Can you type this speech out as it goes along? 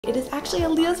It is actually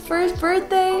Aleah's first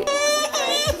birthday.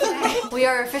 We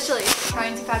are officially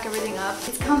trying to pack everything up.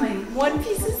 It's coming. One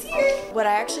piece is here. What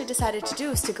I actually decided to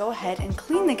do is to go ahead and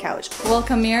clean the couch.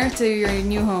 Welcome here to your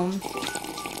new home.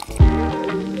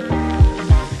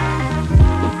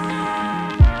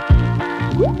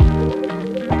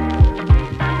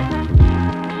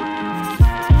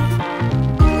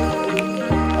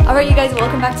 Alright you guys,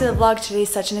 welcome back to the vlog. Today is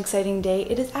such an exciting day.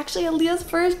 It is actually Aleah's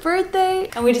first birthday.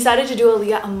 And we decided to do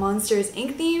Aleah a Monsters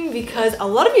Inc. theme because a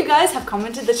lot of you guys have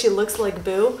commented that she looks like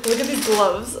Boo. Look at these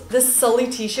gloves. This Sully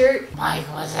t-shirt. Mike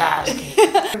was asking.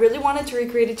 I really wanted to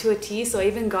recreate it to a T, so I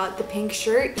even got the pink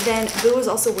shirt. Then Boo was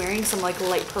also wearing some like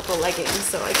light purple leggings,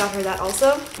 so I got her that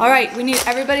also. Alright, we need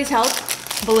everybody's help.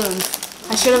 Balloons.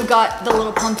 I should have got the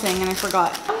little pump thing and I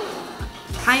forgot.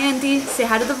 Hi Auntie, say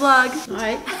hi to the vlog.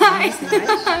 Hi. Hi.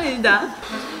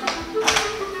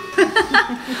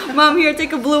 Mom, here,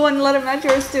 take a blue one and let it match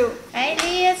yours too.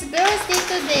 Aleah's birthday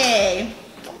today.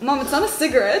 Mom, it's not a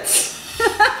cigarette.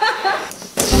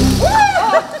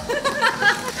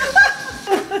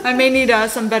 I may need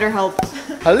some better help.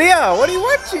 Aleah, what are you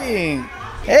watching?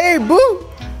 Hey, Boo.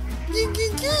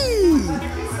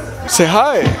 Say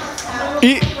hi.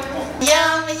 Eat.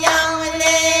 Yum yum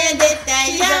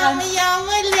yum yum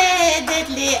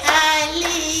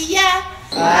Aleah.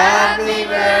 Happy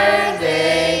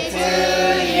birthday to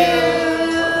you.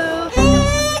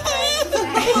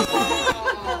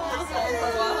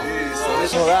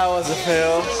 So that was a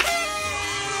fail.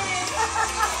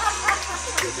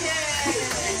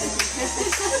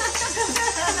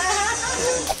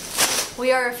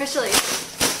 We are officially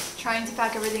trying to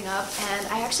pack everything up, and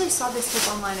I actually saw this tip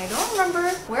online. I don't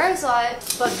remember where I saw it,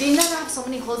 but being that I have so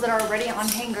many clothes that are already on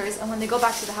hangers, and when they go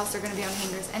back to the house they're going to be on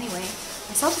hangers anyway,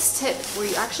 I saw this tip where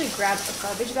you actually grab a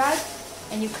garbage bag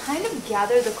and you kind of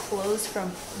gather the clothes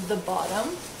from the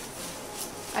bottom.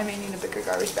 I may need a bigger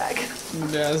garbage bag.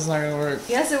 Yeah, it's not gonna work.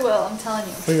 Yes it will, I'm telling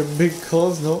you. For your big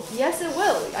clothes, no? Yes it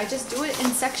will. I just do it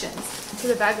in sections. Into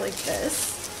the bag like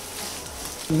this.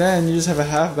 And then you just have a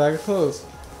half bag of clothes.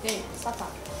 Hey, stop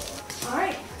talking.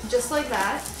 Alright, just like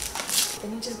that.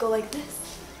 Then you just go like this.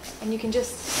 And you can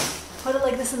just put it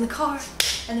like this in the car.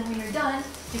 And then when you're done,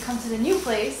 you come to the new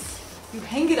place, you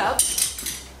hang it up.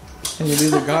 And you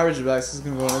leave the garbage bag, so it's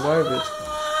gonna go in the garbage.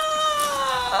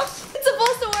 It's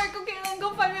supposed to work. Okay, then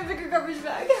go find me a bigger garbage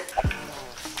bag.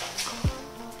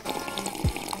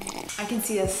 I can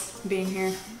see us being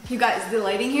here. You guys, the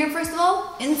lighting here, first of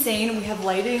all, insane. We have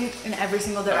lighting in every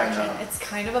single direction. It's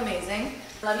kind of amazing.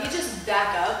 Let me just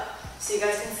back up so you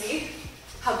guys can see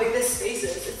how big this space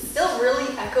is. It's still really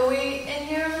echoey in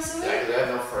here, I'm assuming. Yeah, they have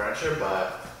no furniture,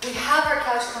 but we have our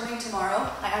couch coming tomorrow.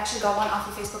 I actually got one off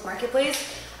of Facebook Marketplace.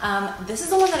 This is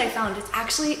the one that I found. It's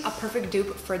actually a perfect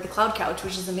dupe for the cloud couch,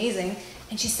 which is amazing.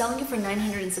 And she's selling it for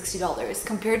 $960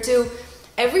 compared to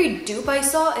every dupe I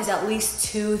saw is at least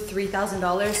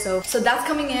 $2,000–$3,000. So that's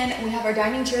coming in. We have our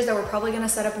dining chairs that we're probably gonna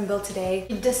set up and build today.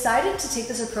 We decided to take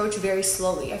this approach very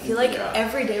slowly. I feel like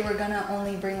every day we're gonna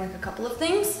only bring like a couple of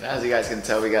things. as you guys can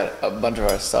tell, we got a bunch of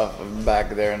our stuff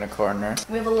back there in the corner.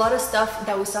 We have a lot of stuff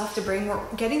that we still have to bring. We're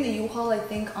getting the U-Haul, I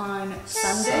think, on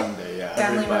Sunday. Yeah.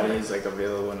 Family Everybody's like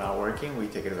available and not working. We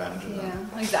take advantage of them.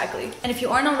 Yeah, exactly. And if you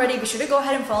aren't already, be sure to go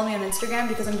ahead and follow me on Instagram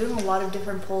because I'm doing a lot of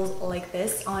different polls like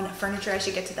this on furniture I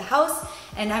should get to the house,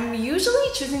 and I'm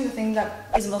usually choosing the thing that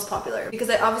is most popular because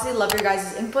I obviously love your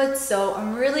guys' input, so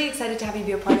I'm really excited to have you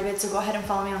be a part of it. So go ahead and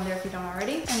follow me on there if you don't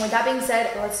already. And with that being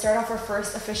said, let's start off our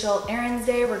first official errands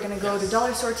day. We're gonna go to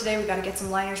dollar store today. We gotta get some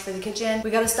liners for the kitchen.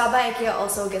 We gotta stop by IKEA,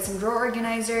 also get some drawer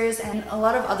organizers and a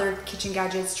lot of other kitchen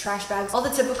gadgets, trash bags, all the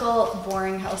typical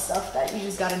boring house stuff that you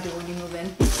just gotta do when you move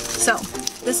in. So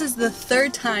this is the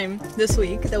third time this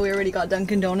week that we already got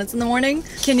Dunkin' Donuts in the morning.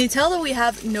 Can you tell that we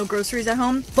have no groceries at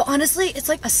home? But honestly, it's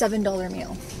like a $7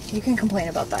 meal. You can complain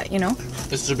about that, you know?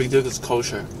 This is a big deal because it's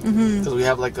kosher. Because we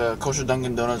have like a kosher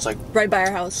Dunkin' Donuts like right by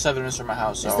our house. 7 minutes from my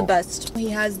house. So. It's the best. He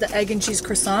has the egg and cheese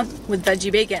croissant with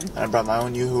veggie bacon. And I brought my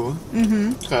own Yoo-hoo.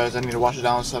 Because I need to wash it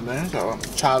down with something. So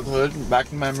childhood,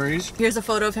 back in memories. Here's a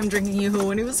photo of him drinking Yoo-hoo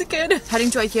when he was a kid.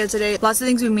 Heading to IKEA today. Lots of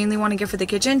things we mainly want to get for the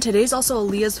kitchen. Today's also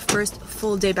Aleah's first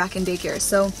full day back in daycare.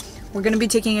 So we're going to be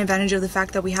taking advantage of the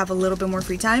fact that we have a little bit more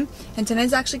free time, and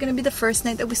tonight's actually going to be the first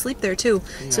night that we sleep there too.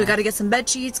 So we got to get some bed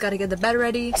sheets, got to get the bed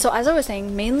ready. So as I was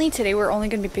saying, mainly today we're only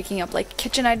going to be picking up like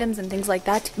kitchen items and things like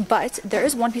that, but there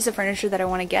is one piece of furniture that I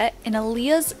want to get in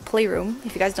Aleah's playroom.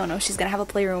 If you guys don't know, she's going to have a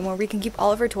playroom where we can keep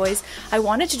all of her toys. I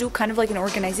wanted to do kind of like an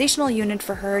organizational unit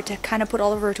for her to kind of put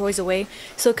all of her toys away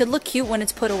so it could look cute when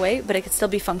it's put away, but it could still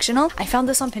be functional. I found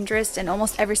this on Pinterest and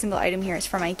almost every single item here is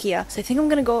from IKEA. So I think I'm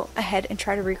going to go ahead and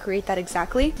try to recreate rate that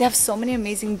exactly. They have so many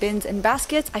amazing bins and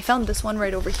baskets. I found this one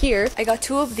right over here. I got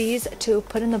 2 of these to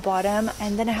put in the bottom,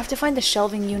 and then I have to find the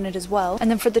shelving unit as well. And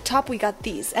then for the top, we got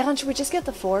these. Eran, should we just get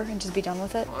the 4 and just be done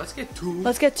with it? Well, let's get 2.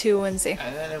 Let's get 2 and see.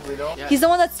 And then if we don't... He's the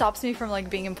one that stops me from like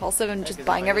being impulsive and just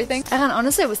buying everything. And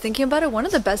honestly, I was thinking about it. One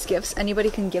of the best gifts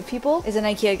anybody can give people is an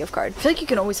IKEA gift card. I feel like you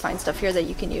can always find stuff here that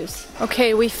you can use.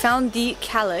 Okay, we found the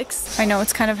calyx. I know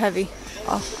it's kind of heavy.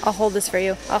 I'll hold this for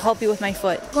you. I'll help you with my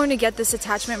foot. I'm going to get this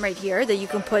attachment right here that you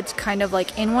can put kind of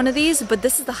like in one of these, but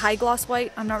this is the high gloss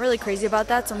white. I'm not really crazy about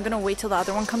that, so I'm gonna wait till the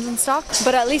other one comes in stock.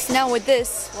 But at least now with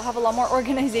this, we'll have a lot more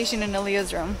organization in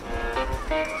Aleah's room.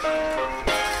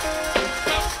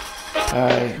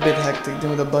 A bit hectic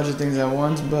doing a bunch of things at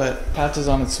once, but Patch is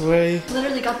on its way.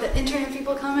 Literally got the internet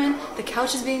people coming, the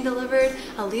couch is being delivered,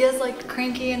 Aleah's like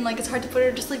cranky and like it's hard to put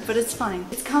her to sleep, but it's fine.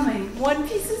 It's coming. One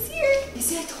piece is here. You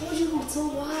see, I told you it's so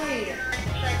wide.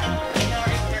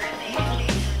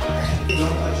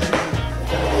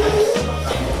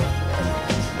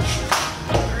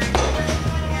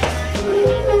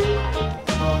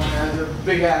 Oh man, the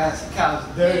big ass couch,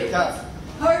 dirty couch.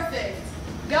 Perfect.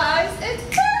 Guys, it's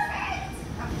perfect.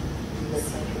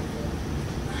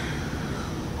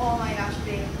 Oh my gosh,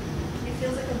 babe. It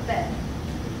feels like a bed.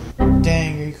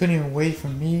 Dang, you couldn't even wait for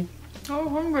me. I'm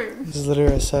hungry. This is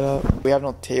literally a setup. We have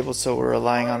no table, so we're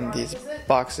relying on these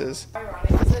boxes.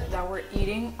 Ironic is it that we're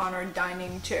eating on our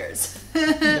dining chairs?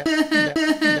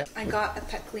 I got a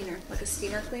pet cleaner, like a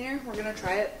steamer cleaner. We're gonna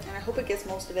try it, and I hope it gets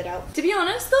most of it out. To be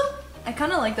honest though, I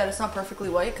kind of like that it's not perfectly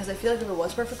white, because I feel like if it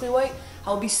was perfectly white,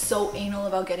 I would be so anal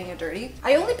about getting it dirty.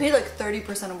 I only paid like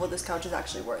 30% of what this couch is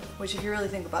actually worth, which if you really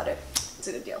think about it, it's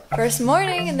a good deal. First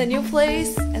morning in the new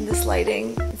place, and this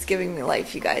lighting, it's giving me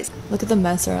life, you guys. Look at the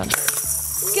mess around.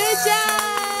 Good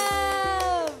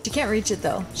job! She can't reach it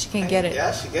though. She can't get it.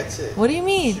 Yeah, she gets it. What do you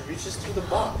mean? She reaches through the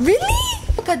box. Really?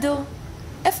 Cadeau.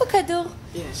 Cadeau.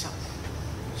 Yeah,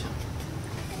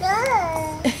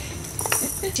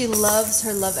 She loves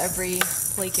her Love Every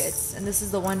play kits, and this is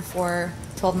the one for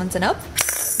 12 months and up.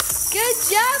 Good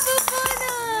job,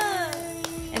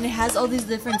 Bafana! And it has all these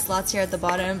different slots here at the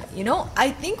bottom. You know,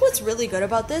 I think what's really good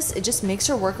about this, it just makes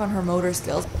her work on her motor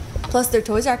skills. Plus, their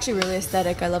toys are actually really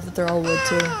aesthetic. I love that they're all wood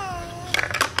too.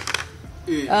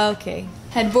 Okay.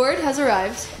 Headboard has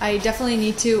arrived. I definitely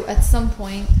need to, at some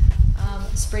point,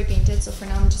 spray paint it. So for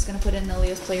now, I'm just going to put it in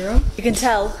Aleah's playroom. You can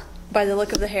tell by the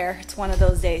look of the hair, it's one of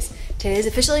those days. Today is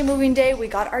officially moving day. We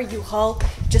got our U-Haul,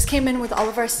 just came in with all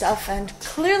of our stuff, and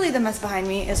clearly the mess behind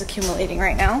me is accumulating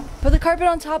right now. Put the carpet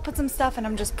on top, put some stuff, and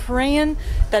I'm just praying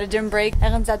that it didn't break.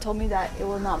 Eran's dad told me that it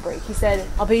will not break. He said,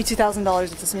 I'll pay you $2,000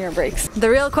 if this mirror breaks. The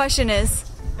real question is,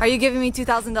 are you giving me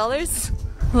 $2,000?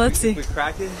 Let's see. We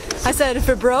crack it? I said, if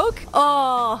it broke,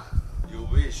 oh. You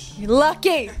wish.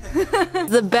 Lucky.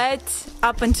 The bet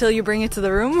up until you bring it to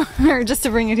the room, or just to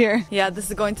bring it here? Yeah, this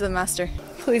is going to the master.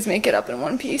 Please make it up in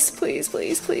one piece. Please,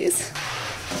 please, please.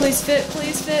 Please fit,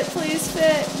 please fit, please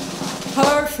fit.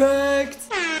 Perfect.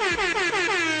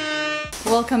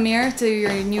 Welcome here to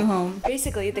your new home.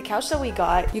 Basically, the couch that we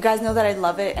got, you guys know that I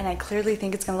love it, and I clearly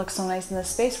think it's gonna look so nice in this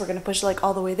space. We're gonna push it like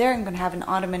all the way there. I'm gonna have an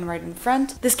ottoman right in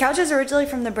front. This couch is originally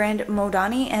from the brand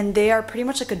Modani, and they are pretty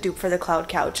much like a dupe for the cloud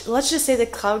couch. Let's just say the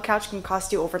cloud couch can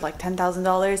cost you over like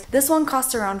 $10,000. This one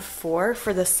costs around $4,000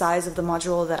 for the size of the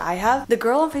module that I have. The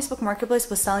girl on Facebook Marketplace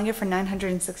was selling it for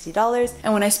 $960,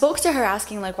 and when I spoke to her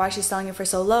asking like why she's selling it for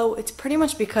so low, it's pretty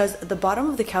much because the bottom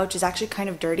of the couch is actually kind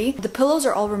of dirty. The pillows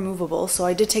are all removable, so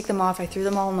I did take them off. I threw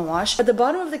them all in the wash. But the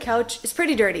bottom of the couch is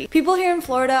pretty dirty. People here in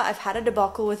Florida, I've had a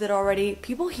debacle with it already.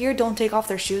 People here don't take off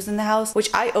their shoes in the house, which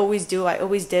I always do. I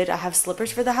always did. I have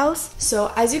slippers for the house.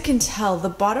 So as you can tell, the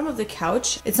bottom of the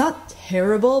couch, it's not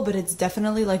terrible, but it's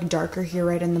definitely like darker here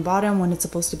right in the bottom when it's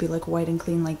supposed to be like white and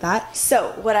clean like that.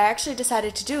 So what I actually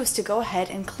decided to do is to go ahead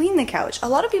and clean the couch. A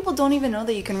lot of people don't even know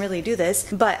that you can really do this,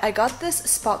 but I got this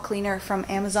spot cleaner from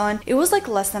Amazon. It was like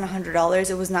less than $100.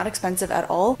 It was not expensive at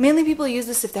all. Mainly people use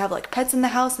this if they have like pets in the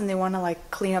house and they want to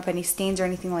like clean up any stains or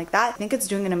anything like that. I think it's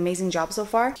doing an amazing job so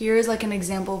far. Here's like an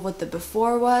example of what the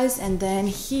before was, and then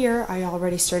here I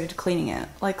already started cleaning it.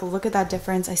 Like look at that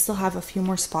difference. I still have a few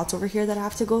more spots over here that I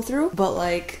have to go through, but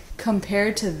like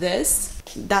compared to this,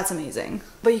 that's amazing.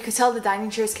 But you could tell the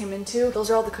dining chairs came in too. Those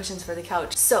are all the cushions for the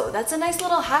couch. So that's a nice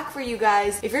little hack for you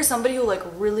guys. If you're somebody who like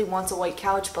really wants a white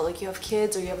couch, but like you have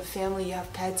kids or you have a family, you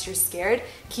have pets, you're scared,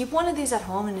 keep one of these at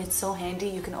home and it's so handy.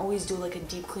 You can always do like a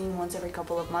deep clean once every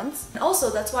couple of months. And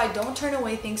also that's why I don't turn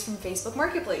away things from Facebook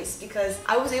Marketplace, because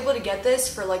I was able to get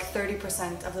this for like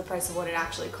 30% of the price of what it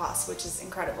actually costs, which is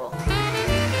incredible.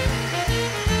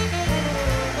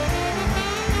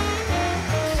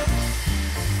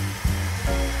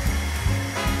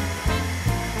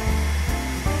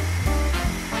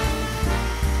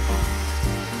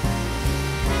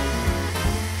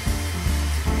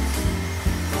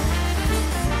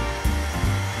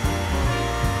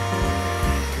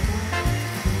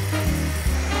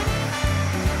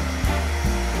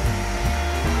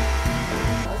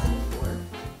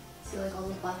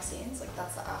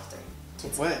 that's the after.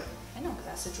 It's wet. I know, because it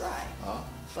has to dry. Oh.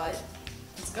 But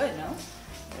it's good, no?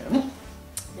 Yeah.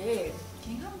 Babe,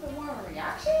 can you have a bit more of a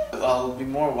reaction? I'll be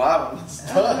more wild when it's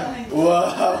done.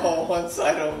 Wow, one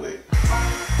side only.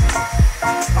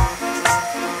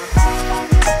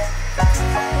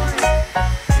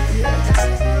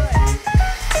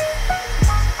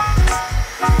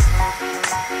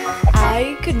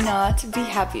 I could not be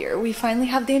happier. We finally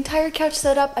have the entire couch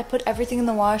set up. I put everything in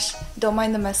the wash. Don't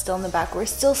mind the mess still in the back. We're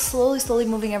still slowly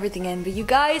moving everything in. But you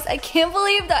guys, I can't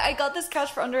believe that I got this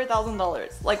couch for under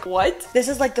 $1,000. Like what? This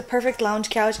is like the perfect lounge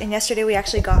couch. And yesterday we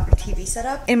actually got our TV set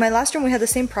up. In my last room we had the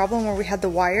same problem where we had the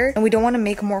wire and we don't want to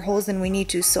make more holes than we need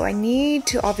to. So I need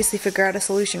to obviously figure out a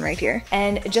solution right here.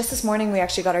 And just this morning we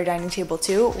actually got our dining table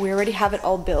too. We already have it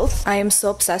all built. I am so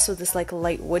obsessed with this like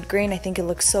light wood grain. I think it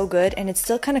looks so good and it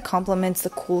still kind of complements the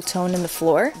cool tone in the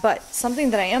floor. But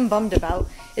something that I am bummed about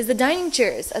is the dining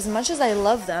chairs. As much as I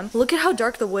love them, look at how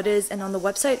dark the wood is, and on the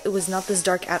website it was not this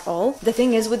dark at all. The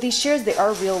thing is with these chairs, they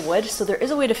are real wood, so there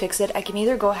is a way to fix it. I can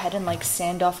either go ahead and like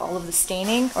sand off all of the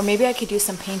staining, or maybe I could use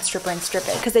some paint stripper and strip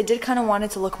it, because I did kind of want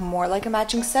it to look more like a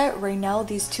matching set. Right now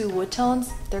these two wood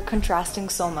tones, they're contrasting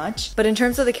so much. But in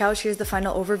terms of the couch, here's the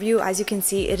final overview. As you can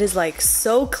see, it is like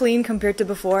so clean compared to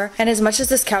before, and as much as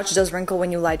this couch does wrinkle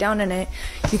when you lie down in it,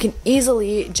 you can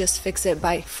easily just fix it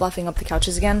by fluffing up the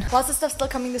couches again. Lots of stuff still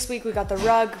coming this week. We got the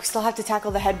rug. We still have to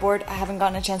tackle the headboard. I haven't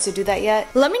gotten a chance to do that yet.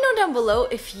 Let me know down below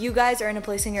if you guys are in a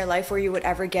place in your life where you would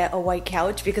ever get a white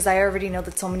couch, because I already know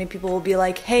that so many people will be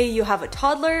like, hey, you have a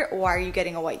toddler, why are you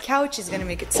getting a white couch? It's gonna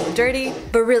make it so dirty.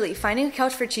 But really, finding a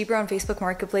couch for cheaper on Facebook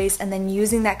Marketplace and then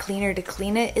using that cleaner to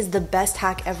clean it is the best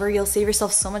hack ever. You'll save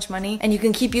yourself so much money, and you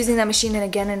can keep using that machine and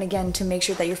again to make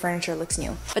sure that your furniture looks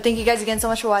new. But thank you guys again so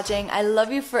much for watching. I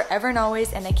love you forever and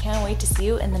always, and I can't wait to see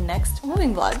you in the next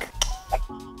moving vlog.